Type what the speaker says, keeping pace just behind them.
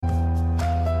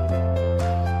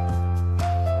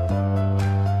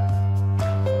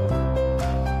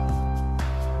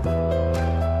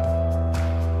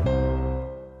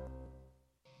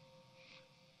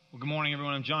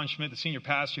I'm John Schmidt, the senior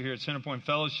pastor here at Centerpoint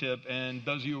Fellowship, and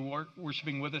those of you who are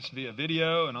worshiping with us via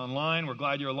video and online, we're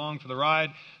glad you're along for the ride.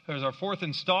 There's our fourth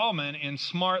installment in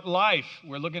Smart Life.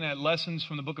 We're looking at lessons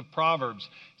from the book of Proverbs.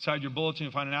 Inside your bulletin,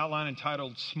 you'll find an outline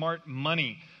entitled Smart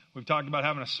Money. We've talked about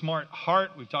having a smart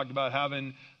heart. We've talked about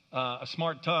having a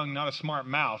smart tongue, not a smart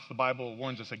mouth. The Bible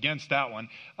warns us against that one.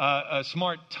 A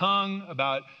smart tongue,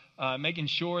 about making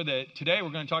sure that today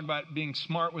we're going to talk about being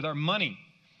smart with our money.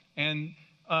 And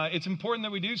it's important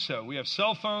that we do so. We have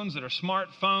cell phones that are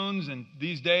smartphones, and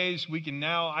these days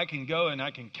I can go and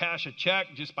I can cash a check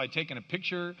just by taking a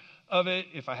picture of it.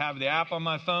 If I have the app on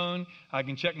my phone, I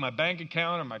can check my bank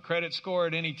account or my credit score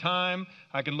at any time.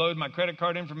 I can load my credit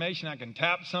card information. I can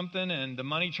tap something and the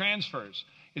money transfers.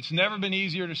 It's never been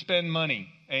easier to spend money.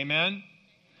 Amen?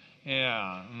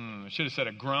 Yeah, I should have said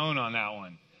a groan on that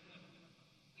one.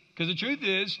 Because the truth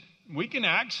is, we can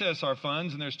access our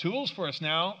funds, and there's tools for us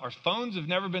now. Our phones have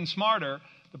never been smarter.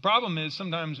 The problem is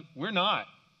sometimes we're not.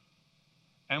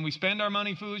 And we spend our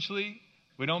money foolishly.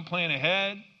 We don't plan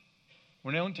ahead.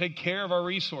 We don't take care of our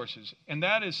resources. And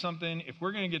that is something, if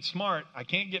we're going to get smart, I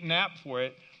can't get an app for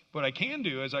it. What I can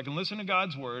do is I can listen to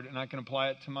God's word, and I can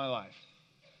apply it to my life.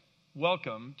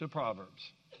 Welcome to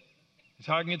Proverbs. It's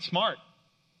how I can get smart.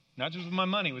 Not just with my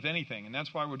money, with anything. And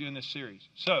that's why we're doing this series.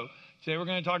 So, today we're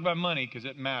going to talk about money because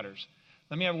it matters.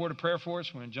 Let me have a word of prayer for us.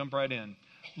 We're going to jump right in.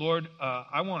 Lord,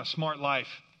 I want a smart life.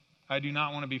 I do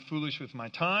not want to be foolish with my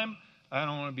time. I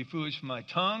don't want to be foolish with my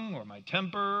tongue or my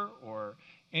temper or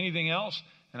anything else.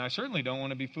 And I certainly don't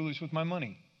want to be foolish with my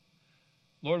money.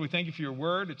 Lord, we thank you for your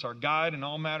word. It's our guide in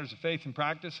all matters of faith and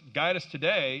practice. Guide us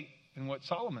today in what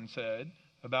Solomon said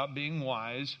about being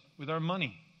wise with our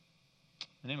money.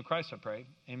 In the name of Christ, I pray.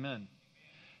 Amen.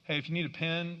 Hey, if you need a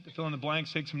pen to fill in the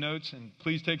blanks, take some notes, and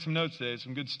please take some notes today.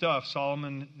 Some good stuff.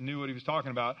 Solomon knew what he was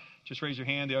talking about. Just raise your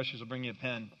hand. The ushers will bring you a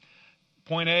pen.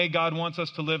 Point A, God wants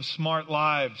us to live smart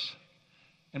lives.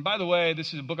 And by the way,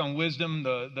 this is a book on wisdom.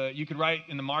 You could write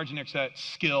in the margin next to that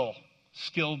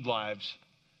skilled lives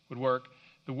would work.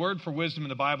 The word for wisdom in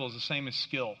the Bible is the same as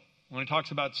skill. When it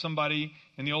talks about somebody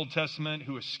in the Old Testament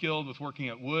who was skilled with working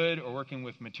at wood or working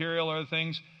with material or other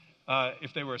things,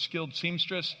 if they were a skilled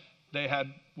seamstress, they had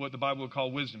what the Bible would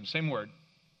call wisdom. Same word.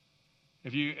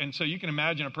 And so you can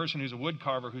imagine a person who's a wood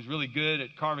carver who's really good at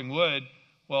carving wood.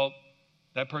 Well,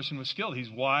 that person was skilled. He's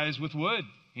wise with wood.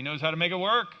 He knows how to make it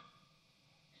work.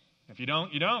 If you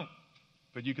don't, you don't.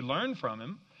 But you can learn from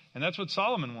him. And that's what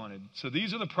Solomon wanted. So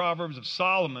these are the Proverbs of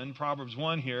Solomon, Proverbs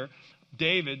 1 here.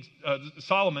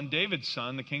 Solomon, David's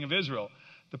son, the king of Israel.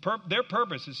 Their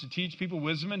purpose is to teach people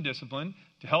wisdom and discipline,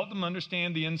 to help them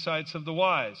understand the insights of the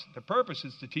wise. Their purpose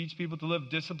is to teach people to live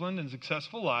disciplined and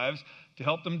successful lives, to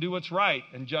help them do what's right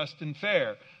and just and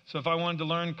fair. So if I wanted to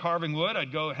learn carving wood,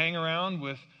 I'd go hang around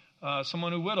with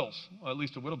someone who whittles, well, at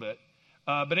least a little bit.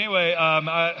 But anyway,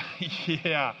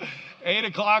 8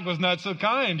 o'clock was not so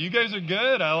kind. You guys are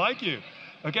good. I like you.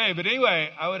 Okay, but anyway,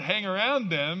 I would hang around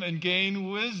them and gain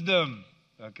wisdom.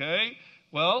 Okay,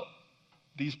 well,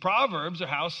 these Proverbs are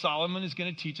how Solomon is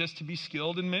going to teach us to be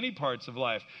skilled in many parts of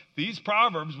life. These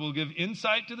Proverbs will give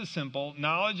insight to the simple,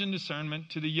 knowledge and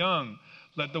discernment to the young.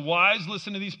 Let the wise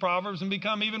listen to these Proverbs and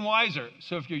become even wiser.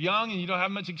 So if you're young and you don't have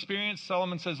much experience,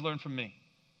 Solomon says, learn from me.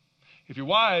 If you're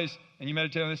wise and you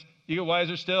meditate on this, you get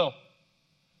wiser still.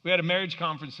 We had a marriage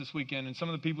conference this weekend, and some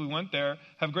of the people who went there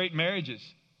have great marriages.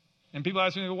 And people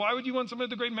ask me, well, why would you want somebody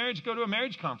with a great marriage to go to a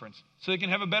marriage conference? So they can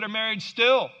have a better marriage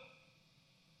still.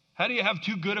 How do you have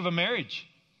too good of a marriage?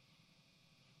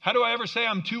 How do I ever say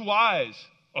I'm too wise?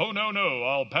 Oh, no,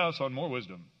 I'll pass on more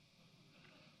wisdom.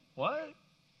 What?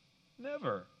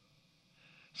 Never.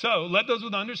 So let those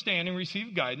with understanding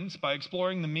receive guidance by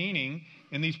exploring the meaning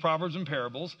in these proverbs and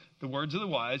parables, the words of the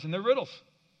wise and their riddles.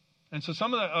 And so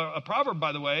a proverb,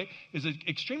 by the way, is an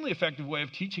extremely effective way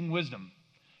of teaching wisdom,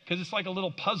 because it's like a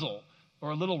little puzzle or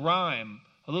a little rhyme,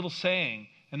 a little saying.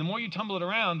 And the more you tumble it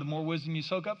around, the more wisdom you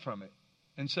soak up from it.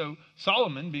 And so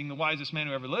Solomon, being the wisest man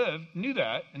who ever lived, knew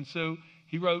that. And so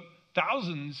he wrote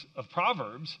thousands of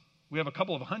proverbs. We have a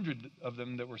couple of hundred of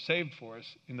them that were saved for us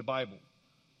in the Bible.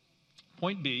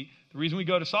 Point B, the reason we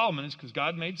go to Solomon is because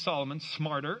God made Solomon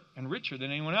smarter and richer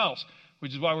than anyone else,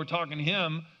 which is why we're talking to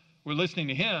him, we're listening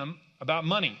to him about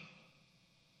money.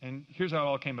 And here's how it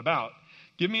all came about.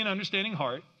 Give me an understanding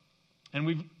heart. And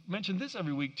we've mentioned this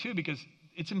every week too, because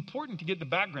it's important to get the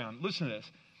background. Listen to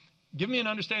this. Give me an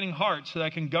understanding heart so that I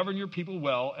can govern your people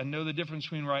well and know the difference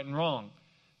between right and wrong.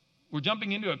 We're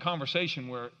jumping into a conversation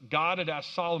where God had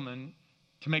asked Solomon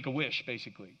to make a wish,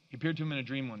 basically. He appeared to him in a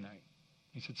dream one night.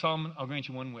 He said, Solomon, I'll grant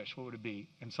you one wish. What would it be?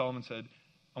 And Solomon said,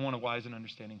 I want a wise and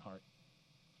understanding heart.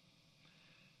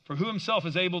 For who himself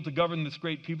is able to govern this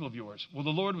great people of yours? Well,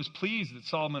 the Lord was pleased that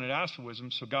Solomon had asked for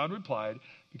wisdom, so God replied,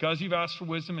 because you've asked for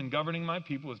wisdom in governing my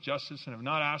people with justice and have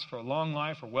not asked for a long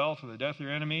life or wealth or the death of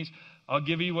your enemies, I'll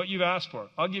give you what you've asked for.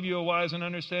 I'll give you a wise and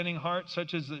understanding heart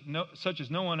such as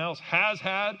no one else has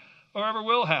had or ever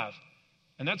will have.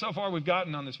 And that's how far we've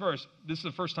gotten on this verse. This is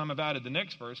the first time I've added the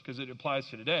next verse because it applies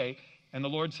to today. And the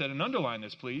Lord said, and underline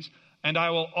this, please, and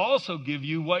I will also give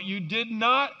you what you did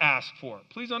not ask for.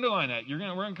 Please underline that. We're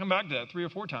going to come back to that 3 or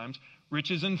 4 times.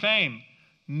 Riches and fame.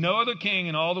 No other king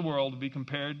in all the world will be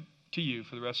compared to you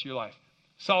for the rest of your life.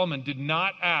 Solomon did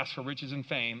not ask for riches and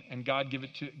fame, and God gave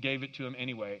it to him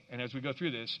anyway. And as we go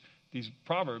through these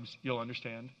Proverbs, you'll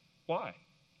understand why.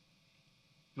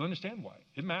 You'll understand why.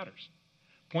 It matters.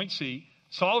 Point C,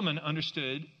 Solomon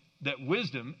understood that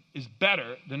wisdom is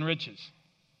better than riches.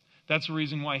 That's the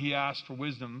reason why he asked for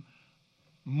wisdom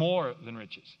more than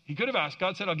riches. He could have asked,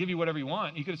 God said, I'll give you whatever you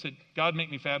want. He could have said, God,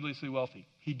 make me fabulously wealthy.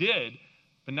 He did,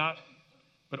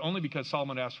 but only because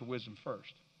Solomon asked for wisdom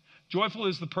first. Joyful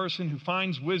is the person who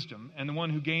finds wisdom and the one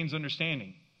who gains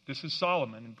understanding. This is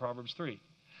Solomon in Proverbs 3.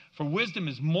 For wisdom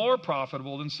is more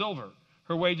profitable than silver.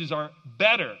 Her wages are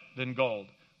better than gold.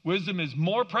 Wisdom is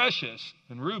more precious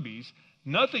than rubies.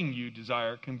 Nothing you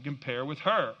desire can compare with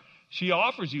her. She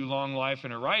offers you long life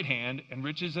in her right hand and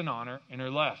riches and honor in her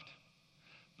left.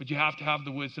 But you have to have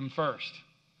the wisdom first.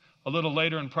 A little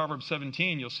later in Proverbs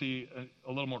 17, you'll see a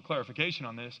little more clarification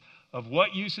on this. Of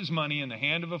what use is money in the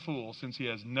hand of a fool since he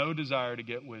has no desire to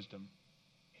get wisdom?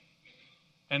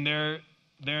 And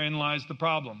therein lies the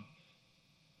problem.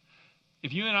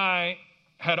 If you and I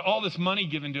had all this money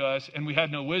given to us and we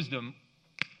had no wisdom,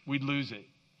 we'd lose it.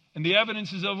 And the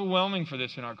evidence is overwhelming for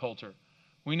this in our culture.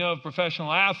 We know of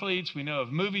professional athletes. We know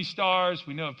of movie stars.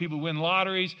 We know of people who win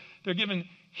lotteries. They're given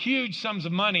huge sums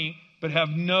of money, but have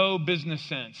no business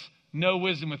sense, no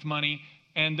wisdom with money.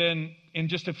 And then in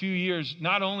just a few years,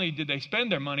 not only did they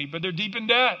spend their money, but they're deep in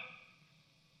debt.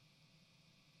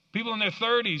 People in their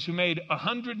 30s who made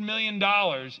 $100 million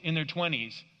in their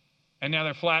 20s, and now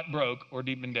they're flat broke or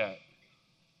deep in debt.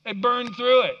 They burned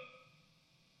through it.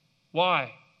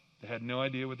 Why? They had no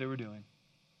idea what they were doing.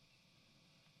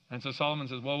 And so Solomon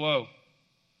says, whoa.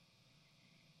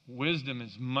 Wisdom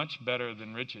is much better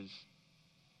than riches.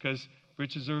 Because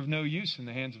riches are of no use in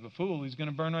the hands of a fool. He's going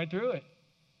to burn right through it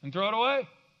and throw it away.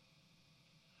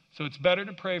 So it's better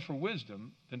to pray for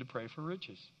wisdom than to pray for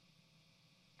riches.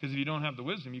 Because if you don't have the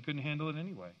wisdom, you couldn't handle it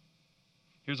anyway.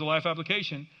 Here's a life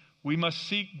application. We must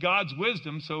seek God's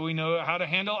wisdom so we know how to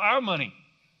handle our money.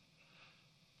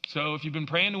 So if you've been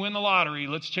praying to win the lottery,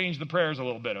 let's change the prayers a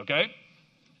little bit, okay?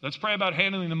 Let's pray about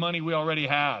handling the money we already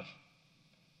have.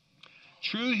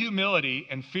 True humility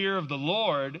and fear of the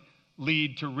Lord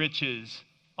lead to riches,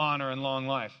 honor, and long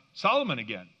life. Solomon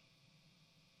again.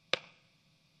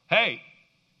 Hey,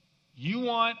 you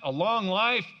want a long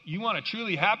life? You want a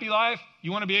truly happy life?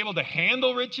 You want to be able to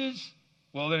handle riches?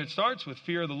 Well, then it starts with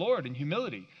fear of the Lord and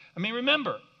humility. I mean,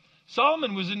 remember,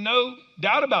 Solomon was in no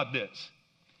doubt about this.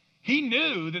 He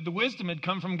knew that the wisdom had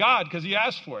come from God because he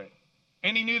asked for it.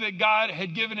 And he knew that God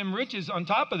had given him riches on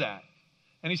top of that.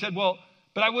 And he said, well,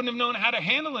 but I wouldn't have known how to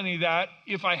handle any of that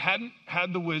if I hadn't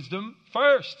had the wisdom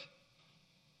first.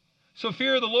 So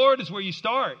fear of the Lord is where you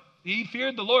start. He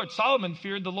feared the Lord. Solomon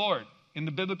feared the Lord in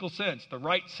the biblical sense, the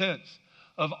right sense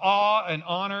of awe and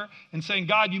honor and saying,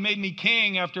 God, you made me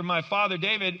king after my father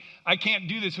David. I can't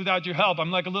do this without your help.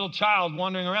 I'm like a little child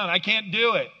wandering around. I can't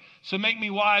do it. So make me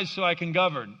wise so I can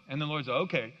govern. And the Lord said,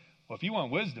 okay, well, if you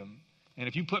want wisdom, and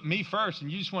if you put me first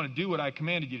and you just want to do what I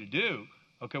commanded you to do,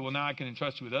 okay, well, now I can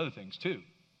entrust you with other things too.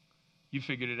 You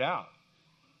figured it out.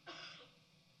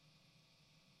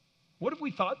 What if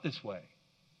we thought this way?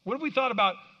 What if we thought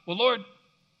about, well, Lord,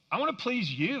 I want to please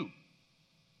you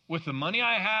with the money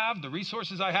I have, the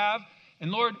resources I have. And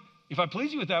Lord, if I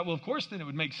please you with that, well, of course, then it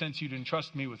would make sense you to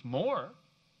entrust me with more.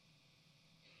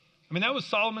 I mean, that was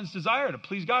Solomon's desire, to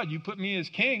please God. You put me as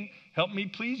king. Help me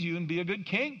please you and be a good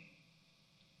king.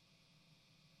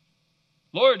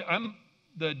 Lord, I'm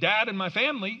the dad in my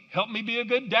family. Help me be a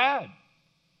good dad.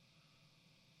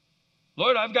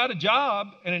 Lord, I've got a job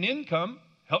and an income.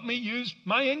 Help me use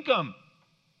my income.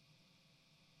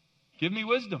 Give me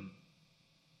wisdom.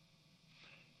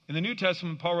 In the New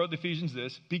Testament, Paul wrote to Ephesians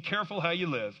this: be careful how you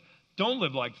live. Don't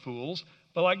live like fools,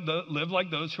 but live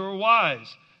like those who are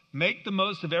wise. Make the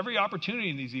most of every opportunity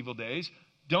in these evil days.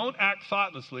 Don't act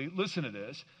thoughtlessly. Listen to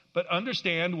this. But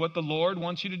understand what the Lord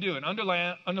wants you to do. And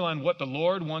underline what the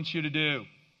Lord wants you to do.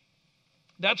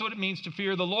 That's what it means to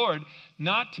fear the Lord.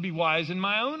 Not to be wise in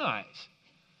my own eyes,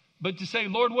 but to say,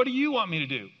 Lord, what do you want me to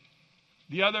do?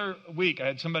 The other week, I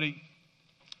had somebody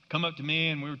come up to me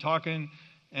and we were talking,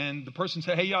 And the person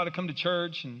said, hey, you ought to come to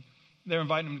church. And they're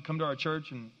inviting them to come to our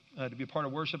church and to be a part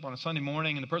of worship on a Sunday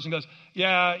morning. And the person goes,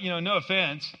 yeah, no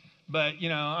offense, but,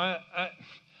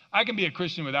 I can be a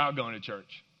Christian without going to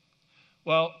church.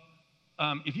 Well,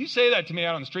 if you say that to me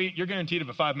out on the street, you're guaranteed of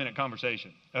a 5-minute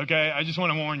conversation, okay? I just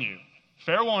want to warn you.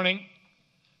 Fair warning.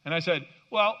 And I said,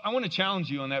 well, I want to challenge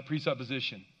you on that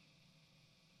presupposition.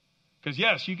 Because,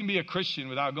 yes, you can be a Christian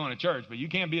without going to church, but you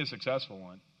can't be a successful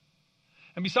one.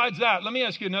 And besides that, let me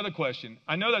ask you another question.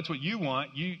 I know that's what you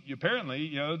want. You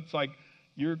apparently, it's like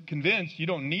you're convinced you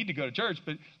don't need to go to church,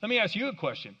 but let me ask you a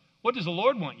question. What does the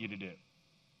Lord want you to do?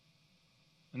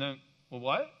 And then, well,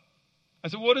 what? I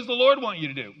said, what does the Lord want you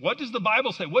to do? What does the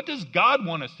Bible say? What does God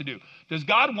want us to do? Does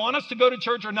God want us to go to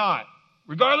church or not?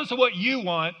 Regardless of what you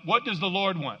want, what does the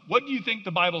Lord want? What do you think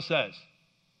the Bible says?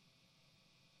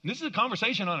 And this is a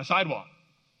conversation on a sidewalk.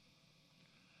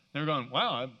 They're going,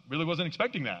 wow, I really wasn't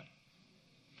expecting that.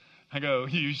 I go,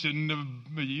 you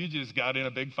just got in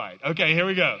a big fight. Okay, here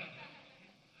we go.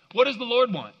 What does the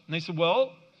Lord want? And they said,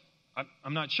 well,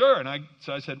 I'm not sure. And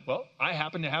so I said, well, I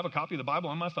happen to have a copy of the Bible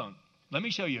on my phone. Let me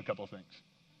show you a couple of things.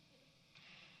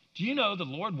 Do you know the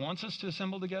Lord wants us to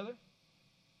assemble together?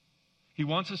 He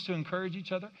wants us to encourage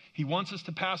each other. He wants us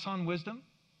to pass on wisdom.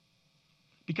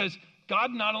 Because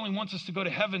God not only wants us to go to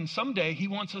heaven someday, he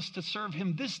wants us to serve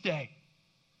him this day.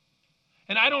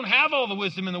 And I don't have all the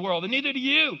wisdom in the world, and neither do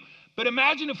you. But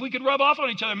imagine if we could rub off on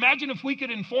each other. Imagine if we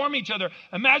could inform each other.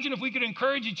 Imagine if we could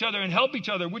encourage each other and help each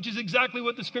other, which is exactly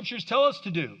what the scriptures tell us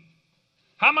to do.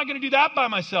 How am I going to do that by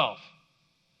myself?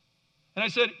 And I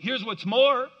said, here's what's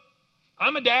more.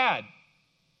 I'm a dad.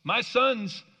 My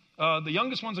sons, the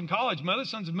youngest one's in college. My other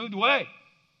sons have moved away.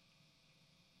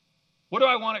 What do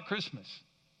I want at Christmas?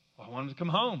 Well, I want them to come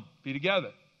home, be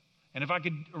together. And if I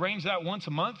could arrange that once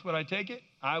a month, would I take it?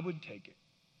 I would take it.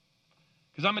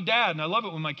 Because I'm a dad, and I love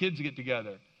it when my kids get together.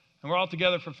 And we're all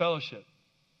together for fellowship.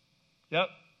 Yep.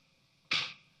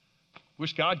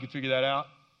 Wish God could figure that out.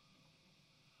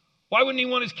 Why wouldn't he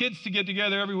want his kids to get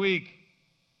together every week?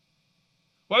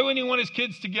 Why wouldn't he want his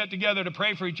kids to get together to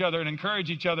pray for each other and encourage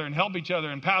each other and help each other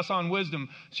and pass on wisdom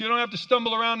so you don't have to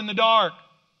stumble around in the dark?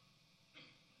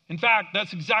 In fact,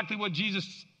 that's exactly what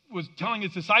Jesus was telling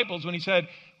his disciples when he said,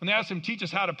 when they asked him, teach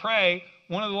us how to pray,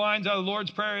 one of the lines out of the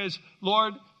Lord's Prayer is,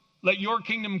 Lord, let your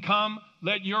kingdom come,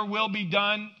 let your will be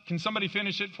done. Can somebody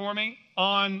finish it for me?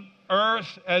 On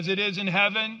earth as it is in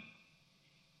heaven.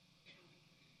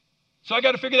 So I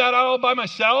got to figure that out all by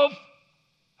myself.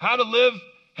 How to live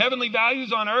heavenly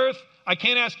values on earth. I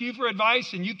can't ask you for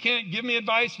advice, and you can't give me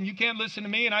advice, and you can't listen to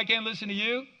me, and I can't listen to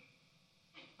you.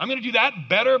 I'm going to do that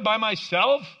better by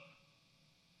myself?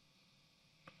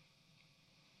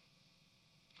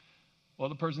 Well,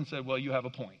 the person said, well, you have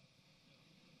a point.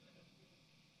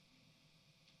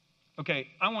 Okay,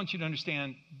 I want you to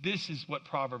understand this is what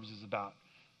Proverbs is about.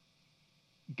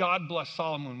 God blessed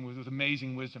Solomon with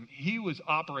amazing wisdom. He was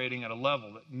operating at a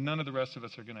level that none of the rest of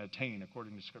us are going to attain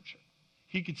according to Scripture.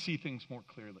 He could see things more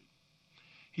clearly.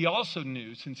 He also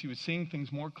knew, since he was seeing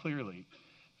things more clearly,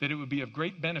 that it would be of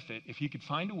great benefit if he could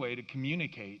find a way to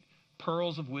communicate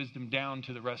pearls of wisdom down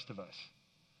to the rest of us.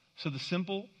 So the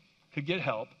simple could get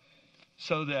help,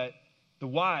 so that the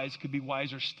wise could be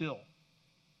wiser still.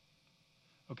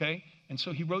 Okay? And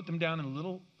so he wrote them down in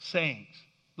little sayings,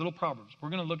 little proverbs. We're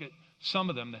going to look at some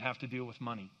of them that have to deal with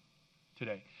money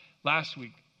today. Last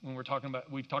week, when we've talked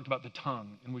about the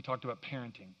tongue, and we talked about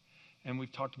parenting, and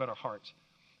we've talked about our hearts.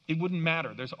 It wouldn't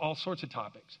matter. There's all sorts of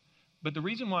topics. But the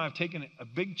reason why I've taken a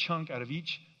big chunk out of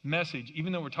each message,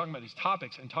 even though we're talking about these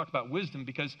topics, and talk about wisdom,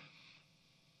 because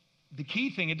the key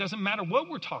thing, it doesn't matter what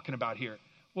we're talking about here.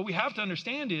 What we have to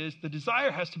understand is the desire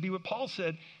has to be what Paul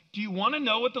said. Do you want to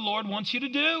know what the Lord wants you to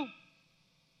do?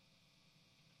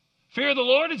 Fear of the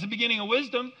Lord is the beginning of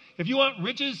wisdom. If you want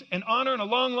riches and honor and a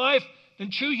long life,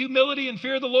 then true humility and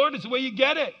fear of the Lord is the way you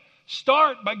get it.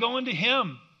 Start by going to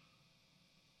him.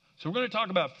 So we're going to talk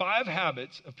about 5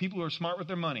 habits of people who are smart with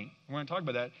their money. We're going to talk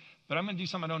about that. But I'm going to do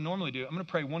something I don't normally do. I'm going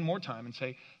to pray one more time and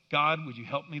say, God, would you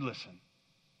help me listen?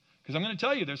 Because I'm going to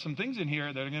tell you, there's some things in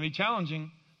here that are going to be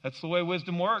challenging. That's the way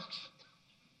wisdom works.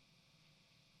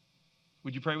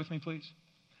 Would you pray with me, please?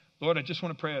 Lord, I just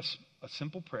want to pray a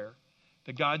simple prayer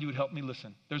that God, you would help me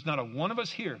listen. There's not a one of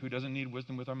us here who doesn't need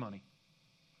wisdom with our money.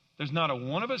 There's not a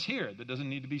one of us here that doesn't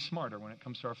need to be smarter when it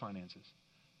comes to our finances.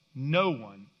 No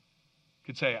one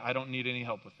could say, I don't need any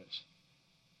help with this.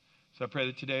 So I pray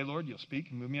that today, Lord, you'll speak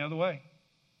and move me out of the way.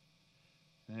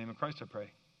 In the name of Christ, I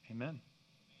pray. Amen.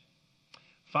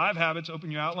 5 habits, open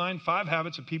your outline. 5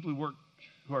 habits of people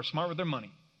who are smart with their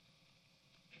money.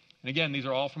 And again, these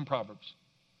are all from Proverbs.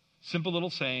 Simple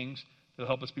little sayings that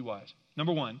help us be wise.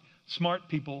 Number 1, Smart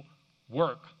people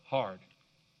work hard.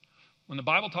 When the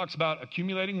Bible talks about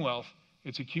accumulating wealth,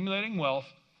 it's accumulating wealth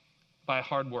by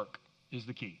hard work is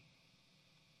the key.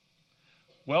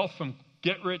 Wealth from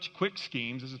get-rich-quick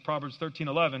schemes, this is Proverbs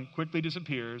 13:11, quickly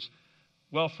disappears.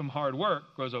 Wealth from hard work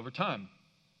grows over time.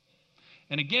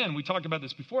 And again, we talked about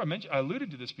this before. I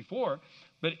alluded to this before,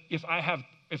 but if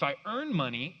I earn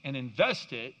money and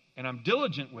invest it and I'm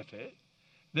diligent with it,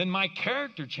 then my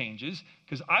character changes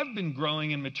because I've been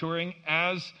growing and maturing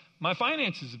as my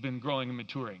finances have been growing and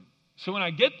maturing. So when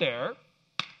I get there,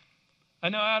 I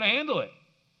know how to handle it.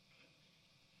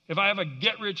 If I have a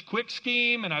get-rich-quick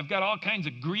scheme and I've got all kinds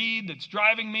of greed that's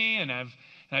driving me and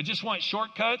I just want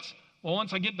shortcuts, well,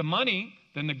 once I get the money,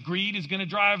 then the greed is going to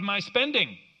drive my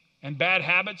spending. And bad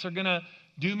habits are going to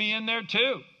do me in there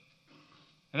too.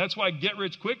 And that's why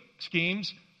get-rich-quick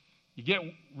schemes, you get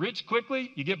rich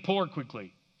quickly, you get poor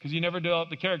quickly because you never develop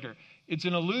the character. It's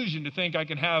an illusion to think I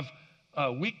can have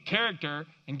a weak character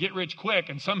and get rich quick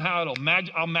and somehow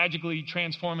I'll magically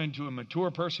transform into a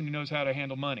mature person who knows how to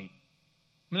handle money.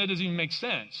 I mean, that doesn't even make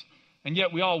sense. And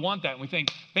yet we all want that. And we think,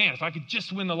 man, if I could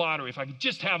just win the lottery, if I could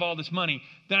just have all this money,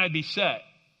 then I'd be set.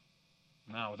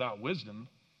 Now, without wisdom,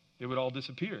 it would all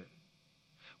disappear.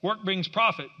 Work brings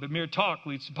profit, but mere talk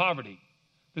leads to poverty.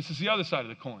 This is the other side of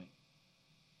the coin.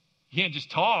 You can't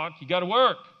just talk, you got to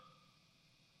work.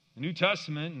 The New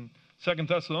Testament and 2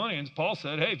 Thessalonians, Paul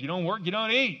said, hey, if you don't work, you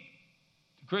don't eat.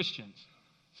 To Christians.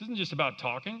 This isn't just about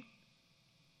talking.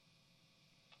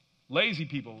 Lazy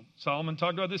people, Solomon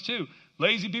talked about this too.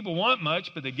 Lazy people want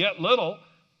much, but they get little.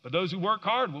 But those who work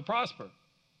hard will prosper.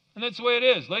 And that's the way it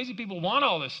is. Lazy people want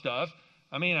all this stuff.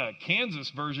 I mean, a Kansas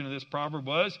version of this proverb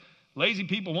was, lazy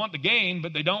people want the gain,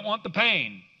 but they don't want the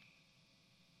pain.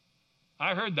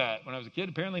 I heard that when I was a kid.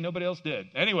 Apparently nobody else did.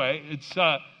 Anyway,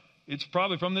 it's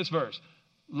probably from this verse.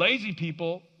 Lazy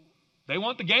people, they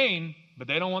want the gain, but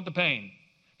they don't want the pain.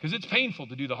 Because it's painful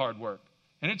to do the hard work.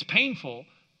 And it's painful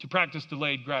to practice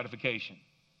delayed gratification.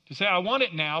 To say, I want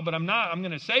it now, but I'm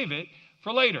going to save it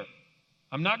for later.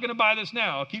 I'm not going to buy this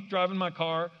now. I'll keep driving my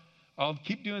car. I'll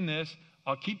keep doing this.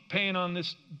 I'll keep pay down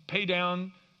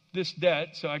this debt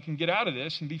so I can get out of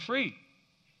this and be free.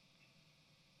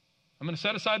 I'm going to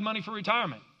set aside money for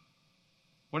retirement.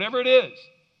 Whatever it is,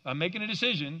 I'm making a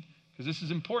decision because this is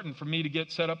important for me to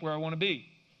get set up where I want to be.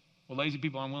 Well, lazy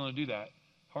people aren't willing to do that.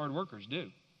 Hard workers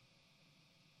do.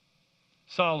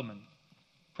 Solomon,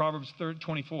 Proverbs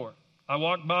 24. I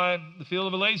walked by the field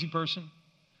of a lazy person,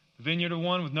 the vineyard of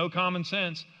one with no common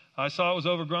sense. I saw it was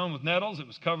overgrown with nettles. It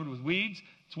was covered with weeds.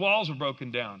 Its walls were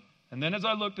broken down. And then as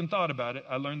I looked and thought about it,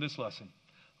 I learned this lesson.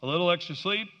 A little extra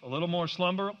sleep, a little more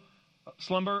slumber,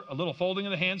 a little folding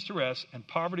of the hands to rest, and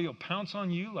poverty will pounce on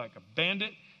you like a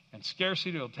bandit, and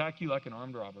scarcity will attack you like an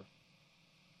armed robber.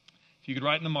 If you could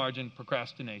write in the margin,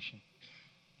 procrastination.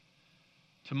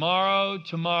 Tomorrow,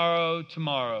 tomorrow,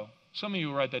 tomorrow. Some of you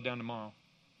will write that down tomorrow.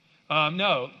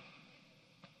 No.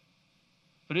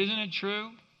 But isn't it true?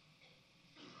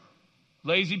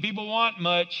 Lazy people want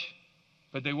much,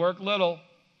 but they work little.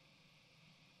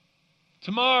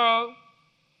 Tomorrow.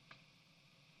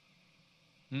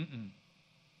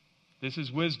 This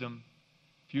is wisdom.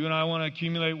 If you and I want to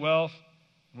accumulate wealth,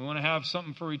 we want to have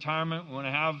something for retirement, we want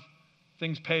to have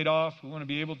things paid off, we want to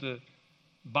be able to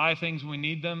buy things when we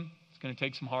need them, it's going to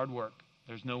take some hard work.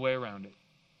 There's no way around it.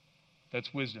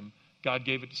 That's wisdom. God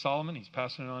gave it to Solomon. He's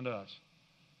passing it on to us.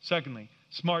 Secondly,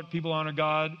 smart people honor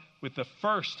God with the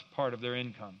first part of their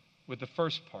income, with the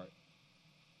first part.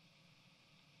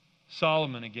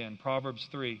 Solomon again, Proverbs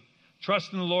 3.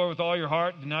 Trust in the Lord with all your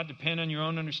heart. Do not depend on your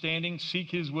own understanding. Seek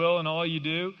His will in all you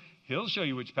do. He'll show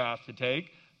you which path to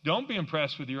take. Don't be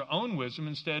impressed with your own wisdom.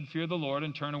 Instead, fear the Lord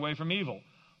and turn away from evil.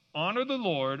 Honor the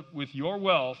Lord with your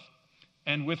wealth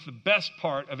and with the best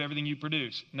part of everything you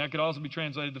produce. And that could also be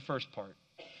translated the first part.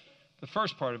 The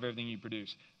first part of everything you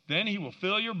produce. Then He will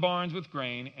fill your barns with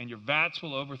grain, and your vats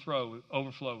will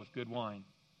overflow with good wine.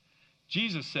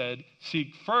 Jesus said,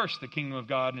 seek first the kingdom of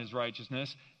God and His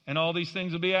righteousness, and all these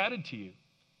things will be added to you.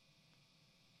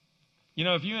 You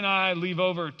know, if you and I leave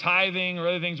over tithing or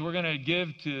other things we're going to give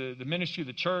to the ministry of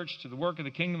the church, to the work of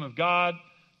the kingdom of God,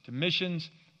 to missions,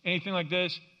 anything like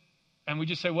this, and we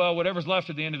just say, well, whatever's left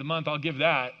at the end of the month, I'll give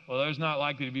that. Well, there's not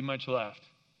likely to be much left.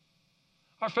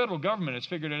 Our federal government has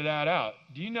figured that out.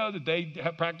 Do you know that they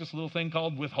have practiced a little thing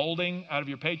called withholding out of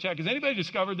your paycheck? Has anybody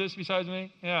discovered this besides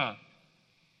me? Yeah.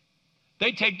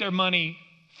 They take their money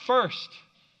first.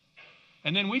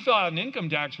 And then we fill out an income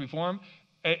tax form,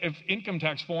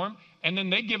 and then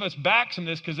they give us back some of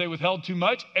this because they withheld too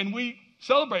much, and we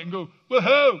celebrate and go,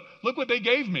 woohoo, look what they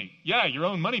gave me. Yeah, your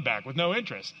own money back with no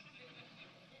interest.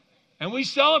 And we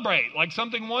celebrate like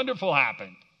something wonderful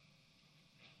happened.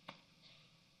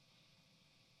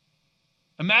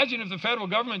 Imagine if the federal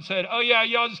government said, oh yeah,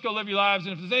 y'all just go live your lives,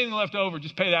 and if there's anything left over,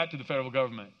 just pay that to the federal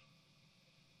government.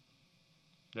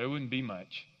 There wouldn't be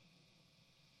much.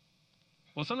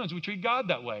 Well, sometimes we treat God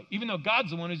that way, even though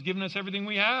God's the one who's given us everything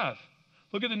we have.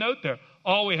 Look at the note there.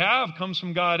 All we have comes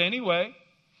from God anyway.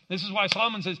 This is why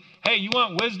Solomon says, hey, you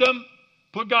want wisdom?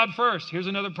 Put God first. Here's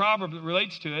another proverb that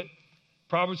relates to it.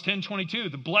 Proverbs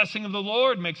 10:22. The blessing of the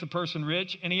Lord makes a person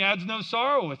rich, and he adds no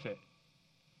sorrow with it.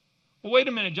 Well, wait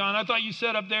a minute, John. I thought you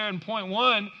said up there in point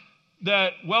 1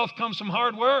 that wealth comes from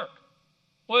hard work.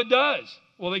 Well, it does.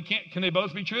 Well, can they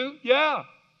both be true? Yeah.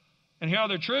 And how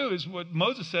they're true is what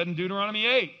Moses said in Deuteronomy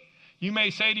 8. You may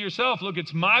say to yourself, look,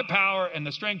 it's my power and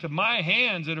the strength of my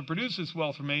hands that have produced this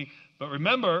wealth for me. But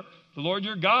remember, the Lord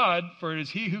your God, for it is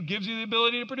he who gives you the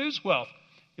ability to produce wealth.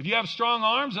 If you have strong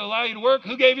arms that allow you to work,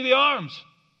 who gave you the arms?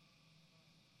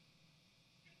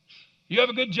 You have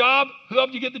a good job? Who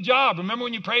helped you get the job? Remember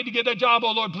when you prayed to get that job?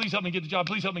 Oh, Lord, please help me get the job.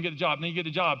 Please help me get the job. And then you get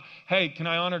the job. Hey, can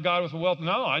I honor God with wealth?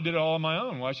 No, I did it all on my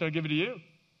own. Why should I give it to you?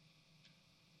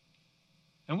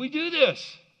 And we do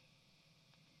this.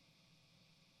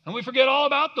 And we forget all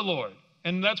about the Lord.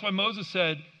 And that's why Moses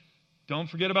said, don't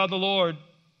forget about the Lord.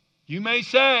 You may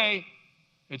say,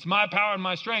 it's my power and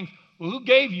my strength. Well, who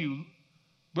gave you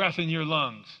breath in your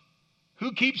lungs?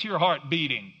 Who keeps your heart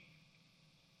beating?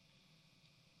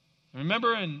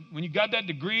 Remember when you got that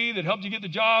degree that helped you get the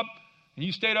job and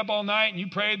you stayed up all night and you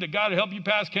prayed that God would help you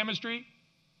pass chemistry?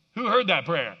 Who heard that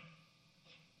prayer?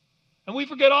 And we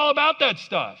forget all about that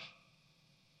stuff.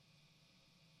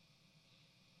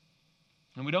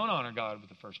 And we don't honor God with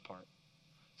the first part.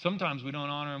 Sometimes we don't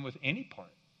honor him with any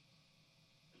part.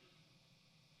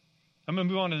 I'm going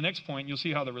to move on to the next point. You'll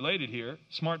see how they're related here.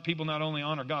 Smart people not only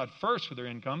honor God first with their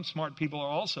income, smart people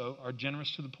are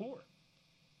generous to the poor.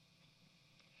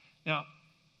 Now,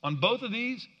 on both of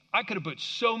these, I could have put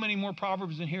so many more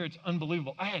proverbs in here. It's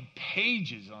unbelievable. I had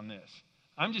pages on this.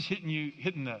 I'm just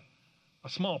hitting a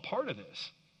small part of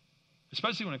this,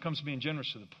 especially when it comes to being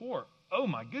generous to the poor. Oh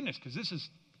my goodness, because this is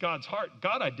God's heart.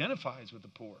 God identifies with the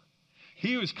poor.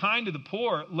 He who is kind to the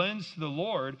poor lends to the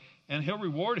Lord, and he'll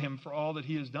reward him for all that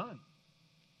he has done.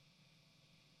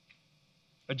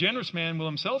 A generous man will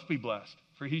himself be blessed,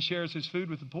 for he shares his food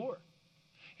with the poor.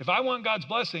 If I want God's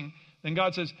blessing, then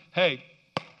God says, hey,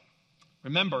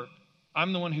 remember,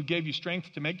 I'm the one who gave you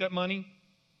strength to make that money.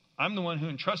 I'm the one who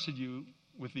entrusted you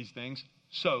with these things.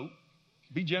 So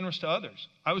be generous to others.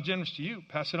 I was generous to you.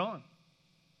 Pass it on.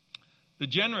 The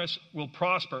generous will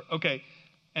prosper. Okay,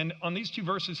 and on these two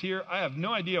verses here, I have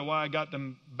no idea why I got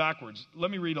them backwards. Let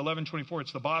me read 11:24.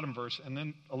 It's the bottom verse, and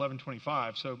then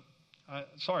 11:25. So,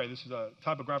 sorry, this is a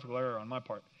typographical error on my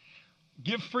part.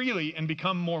 Give freely and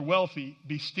become more wealthy.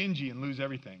 Be stingy and lose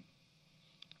everything.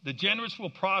 The generous will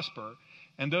prosper,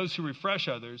 and those who refresh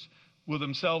others will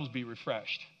themselves be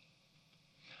refreshed.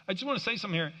 I just want to say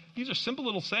something here. These are simple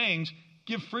little sayings.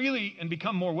 Give freely and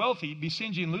become more wealthy. Be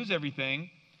stingy and lose everything.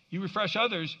 You refresh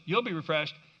others, you'll be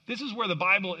refreshed. This is where the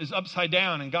Bible is upside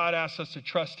down, and God asks us to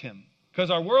trust him.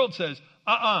 Because our world says,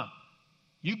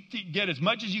 you get as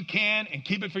much as you can and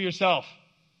keep it for yourself.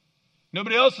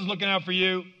 Nobody else is looking out for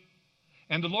you.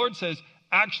 And the Lord says,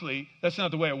 actually, that's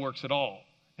not the way it works at all.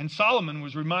 And Solomon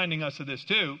was reminding us of this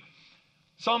too.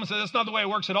 Solomon said, that's not the way it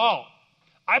works at all.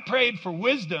 I prayed for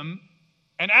wisdom,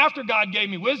 and after God gave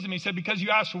me wisdom, he said, because you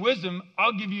asked for wisdom,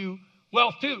 I'll give you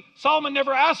wealth too. Solomon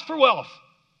never asked for wealth.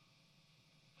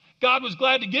 God was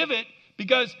glad to give it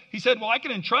because he said, well, I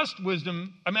can entrust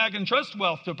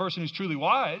wealth to a person who's truly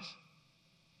wise.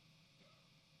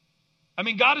 I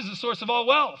mean, God is the source of all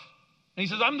wealth. And he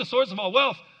says, I'm the source of all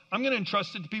wealth. I'm going to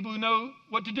entrust it to people who know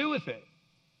what to do with it.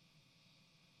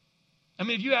 I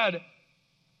mean, if you had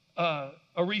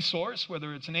a resource,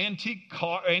 whether it's an antique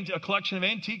car, a collection of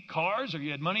antique cars, or you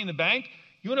had money in the bank,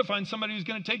 you want to find somebody who's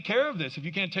going to take care of this if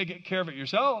you can't take care of it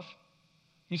yourself.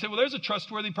 You say, well, there's a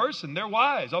trustworthy person. They're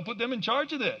wise. I'll put them in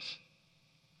charge of this.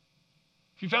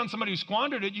 If you found somebody who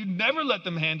squandered it, you'd never let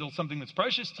them handle something that's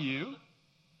precious to you.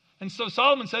 And so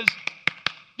Solomon says,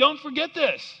 don't forget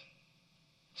this.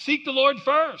 Seek the Lord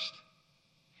first.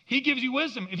 He gives you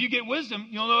wisdom. If you get wisdom,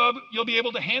 you'll be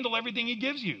able to handle everything he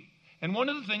gives you. And one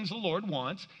of the things the Lord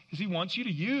wants is he wants you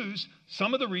to use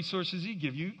some of the resources he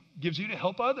gives you to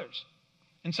help others.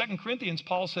 In 2 Corinthians,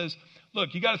 Paul says,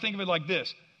 look, you got to think of it like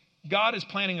this. God is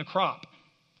planting a crop,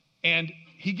 and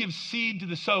he gives seed to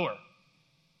the sower.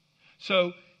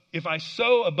 So if I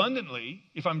sow abundantly,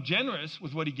 if I'm generous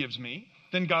with what he gives me,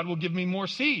 then God will give me more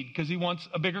seed because he wants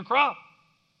a bigger crop.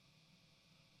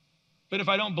 But if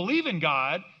I don't believe in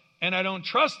God and I don't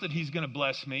trust that he's going to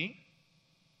bless me,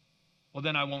 well,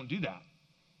 then I won't do that.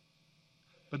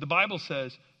 But the Bible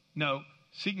says, no,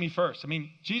 seek me first. I mean,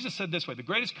 Jesus said this way, the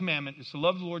greatest commandment is to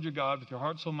love the Lord your God with your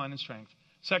heart, soul, mind, and strength.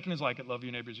 Second is like it, love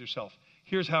your neighbors yourself.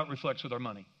 Here's how it reflects with our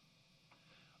money.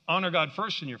 Honor God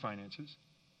first in your finances,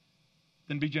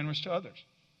 then be generous to others.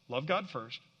 Love God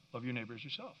first, love your neighbors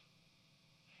yourself.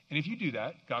 And if you do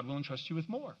that, God will entrust you with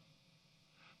more.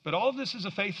 But all of this is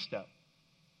a faith step.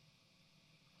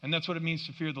 And that's what it means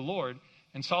to fear the Lord.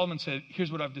 And Solomon said,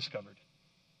 here's what I've discovered.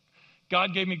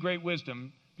 God gave me great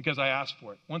wisdom because I asked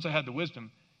for it. Once I had the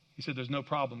wisdom, he said, there's no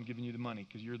problem giving you the money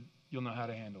because you'll know how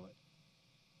to handle it.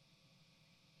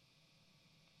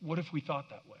 What if we thought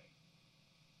that way?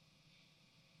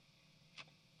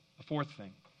 A fourth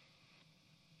thing.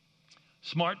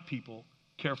 Smart people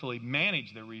carefully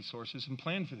manage their resources and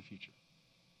plan for the future.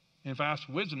 And if I ask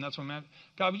for wisdom, that's what I'm at.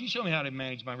 God, would you show me how to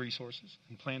manage my resources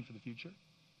and plan for the future?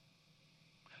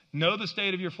 Know the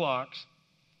state of your flocks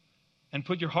and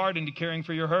put your heart into caring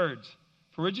for your herds.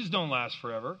 For riches don't last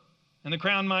forever, and the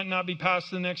crown might not be passed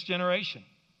to the next generation.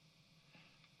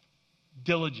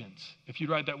 Diligence. If you'd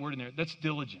write that word in there, that's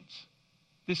diligence.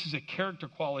 This is a character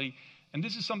quality, and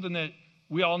this is something that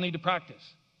we all need to practice.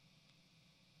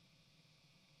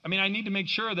 I mean, I need to make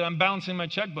sure that I'm balancing my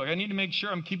checkbook. I need to make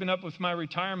sure I'm keeping up with my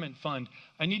retirement fund.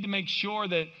 I need to make sure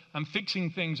that I'm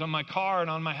fixing things on my car and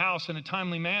on my house in a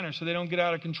timely manner so they don't get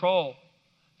out of control.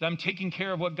 That I'm taking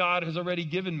care of what God has already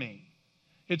given me.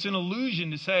 It's an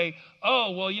illusion to say,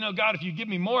 oh, well, God, if you give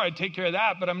me more, I'd take care of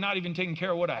that, but I'm not even taking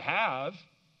care of what I have.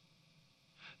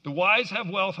 The wise have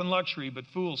wealth and luxury, but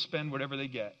fools spend whatever they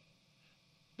get.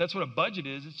 That's what a budget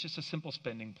is. It's just a simple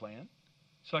spending plan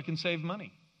so I can save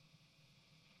money.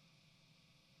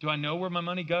 Do I know where my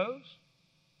money goes?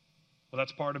 Well,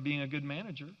 that's part of being a good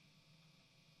manager.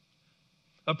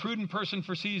 A prudent person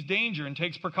foresees danger and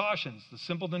takes precautions. The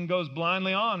simpleton goes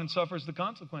blindly on and suffers the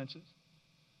consequences.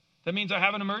 That means I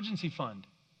have an emergency fund.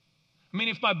 I mean,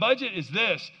 if my budget is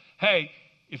this, hey,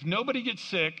 if nobody gets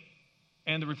sick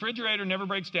and the refrigerator never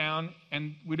breaks down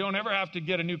and we don't ever have to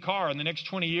get a new car in the next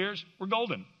 20 years, we're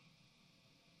golden.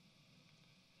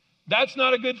 That's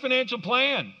not a good financial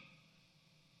plan.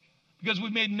 Because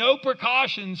we've made no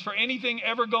precautions for anything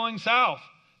ever going south.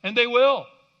 And they will.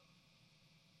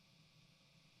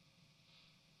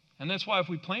 And that's why if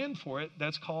we plan for it,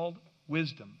 that's called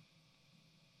wisdom.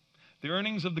 The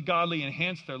earnings of the godly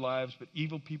enhance their lives, but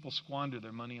evil people squander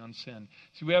their money on sin.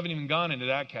 See, we haven't even gone into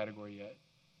that category yet.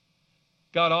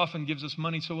 God often gives us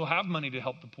money so we'll have money to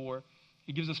help the poor.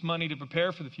 He gives us money to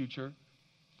prepare for the future.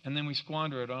 And then we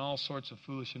squander it on all sorts of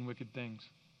foolish and wicked things.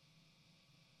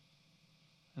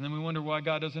 And then we wonder why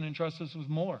God doesn't entrust us with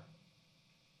more.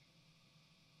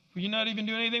 Well, you're not even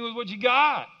doing anything with what you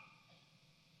got.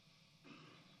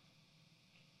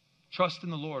 Trust in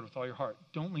the Lord with all your heart.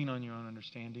 Don't lean on your own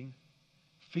understanding.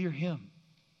 Fear Him.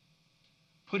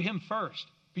 Put Him first.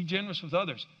 Be generous with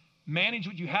others. Manage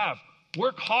what you have.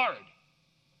 Work hard.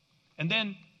 And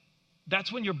then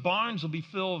that's when your barns will be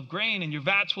filled with grain and your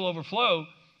vats will overflow.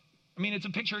 I mean, it's a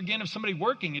picture again of somebody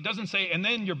working. It doesn't say, and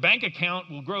then your bank account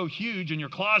will grow huge and your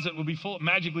closet will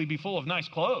magically be full of nice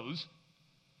clothes.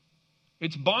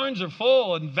 Its barns are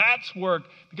full and vats work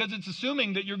because it's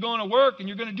assuming that you're going to work and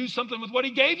you're going to do something with what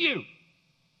He gave you.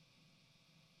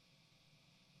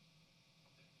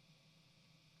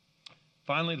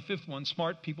 Finally, the fifth one,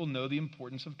 smart people know the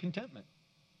importance of contentment.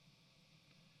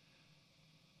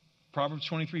 Proverbs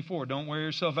 23:4, don't wear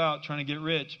yourself out trying to get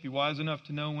rich. Be wise enough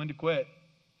to know when to quit.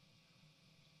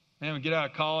 Man, we get out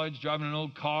of college, driving an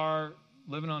old car,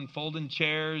 living on folding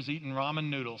chairs, eating ramen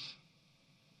noodles.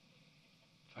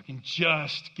 If I can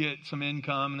just get some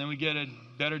income, and then we get a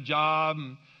better job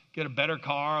and get a better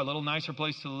car, a little nicer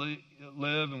place to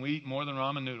live, and we eat more than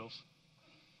ramen noodles.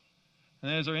 And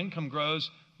then as our income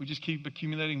grows, we just keep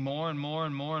accumulating more and more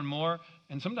and more and more,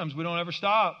 and sometimes we don't ever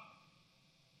stop.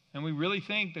 And we really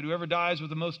think that whoever dies with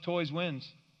the most toys wins.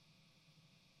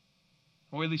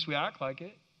 Or at least we act like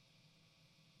it.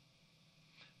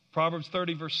 Proverbs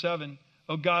 30, verse 7.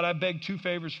 Oh God, I beg two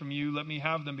favors from you. Let me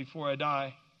have them before I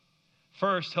die.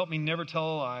 First, help me never tell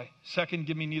a lie. Second,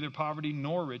 give me neither poverty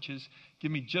nor riches.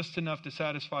 Give me just enough to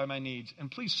satisfy my needs.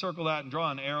 And please circle that and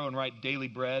draw an arrow and write daily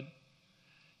bread.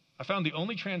 I found the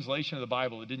only translation of the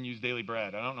Bible that didn't use daily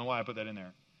bread. I don't know why I put that in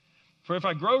there. For if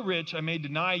I grow rich, I may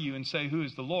deny you and say, who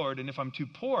is the Lord? And if I'm too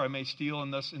poor, I may steal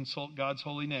and thus insult God's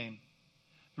holy name.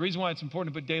 The reason why it's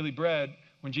important to put daily bread,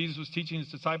 when Jesus was teaching His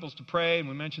disciples to pray, and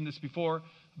we mentioned this before,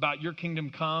 about your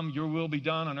kingdom come, your will be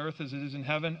done on earth as it is in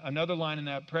heaven. Another line in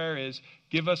that prayer is,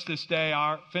 give us this day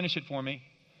our, finish it for me,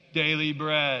 daily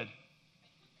bread.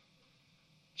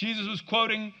 Jesus was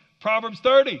quoting Proverbs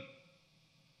 30.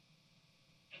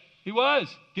 He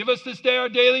was. Give us this day our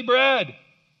daily bread.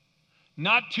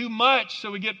 Not too much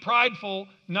so we get prideful,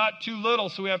 not too little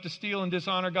so we have to steal and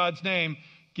dishonor God's name.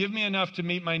 Give me enough to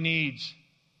meet my needs.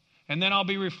 And then I'll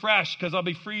be refreshed because I'll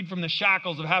be freed from the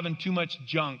shackles of having too much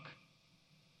junk.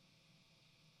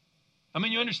 I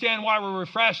mean, you understand why we're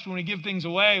refreshed when we give things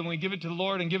away, when we give it to the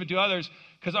Lord and give it to others,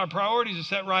 because our priorities are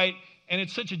set right. And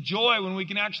it's such a joy when we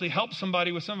can actually help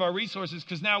somebody with some of our resources,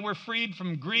 because now we're freed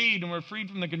from greed and we're freed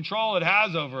from the control it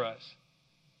has over us.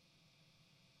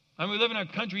 And we live in a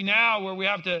country now where we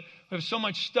have so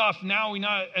much stuff. Now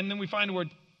and then we find we're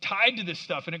tied to this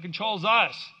stuff and it controls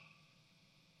us.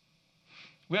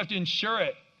 We have to insure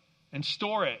it and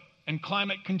store it and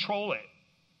climate control it.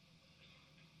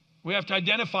 We have to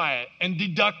identify it and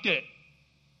deduct it.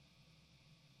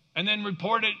 And then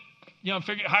report it,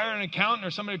 hire an accountant or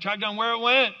somebody to track down where it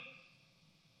went.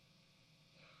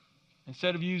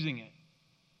 Instead of using it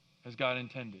as God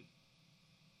intended.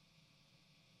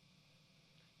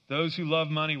 Those who love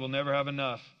money will never have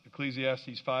enough.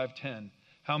 Ecclesiastes 5:10.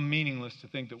 How meaningless to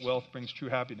think that wealth brings true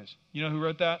happiness. You know who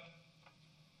wrote that?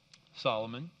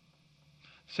 Solomon.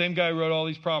 Same guy who wrote all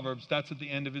these Proverbs. That's at the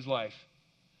end of his life.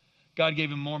 God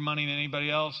gave him more money than anybody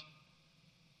else.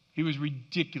 He was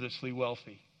ridiculously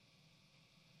wealthy.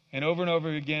 And over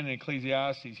again in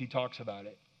Ecclesiastes, he talks about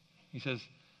it. He says,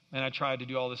 man, I tried to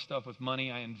do all this stuff with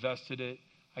money. I invested it.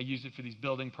 I used it for these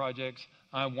building projects.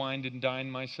 I wined and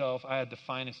dined myself. I had the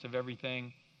finest of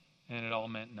everything, and it all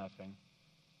meant nothing.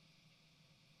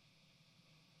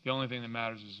 The only thing that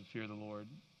matters is to fear the Lord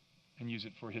and use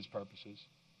it for his purposes.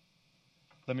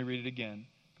 Let me read it again.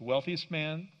 The wealthiest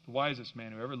man, the wisest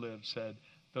man who ever lived said,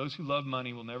 those who love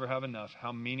money will never have enough.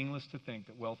 How meaningless to think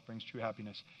that wealth brings true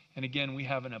happiness. And again, we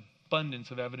have an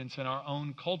abundance of evidence in our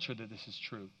own culture that this is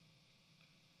true.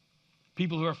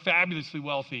 People who are fabulously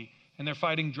wealthy and they're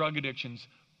fighting drug addictions,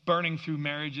 burning through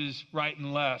marriages right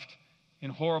and left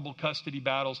in horrible custody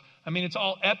battles. I mean, it's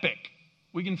all epic.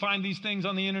 We can find these things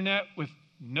on the internet with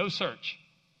no search.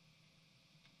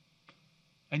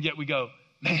 And yet we go,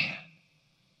 man,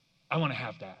 I want to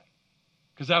have that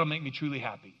because that'll make me truly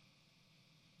happy.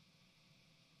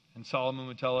 And Solomon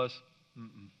would tell us, you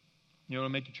know what will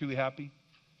make you truly happy?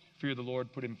 Fear the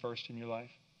Lord, put him first in your life.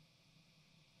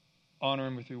 Honor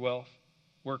him with your wealth.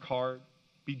 Work hard.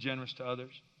 Be generous to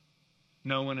others.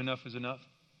 Know when enough is enough.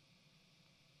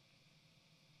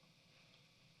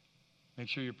 Make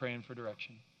sure you're praying for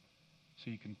direction so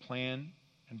you can plan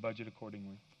and budget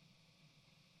accordingly.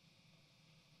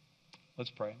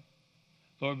 Let's pray.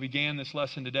 Lord, we began this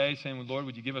lesson today saying, Lord,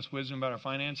 would you give us wisdom about our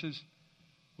finances?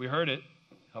 We heard it.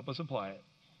 Help us apply it.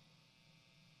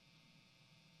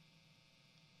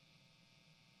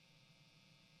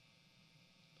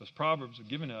 Those Proverbs are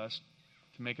given to us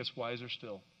to make us wiser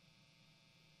still.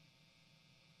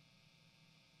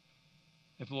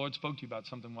 If the Lord spoke to you about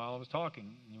something while I was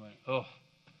talking, and you went, oh,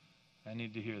 I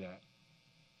need to hear that.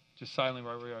 Just silently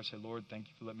right where you are, say, Lord, thank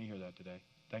you for letting me hear that today.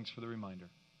 Thanks for the reminder.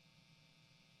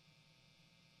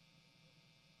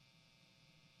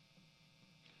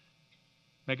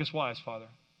 Make us wise, Father,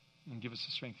 and give us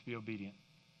the strength to be obedient.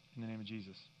 In the name of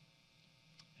Jesus.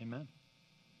 Amen.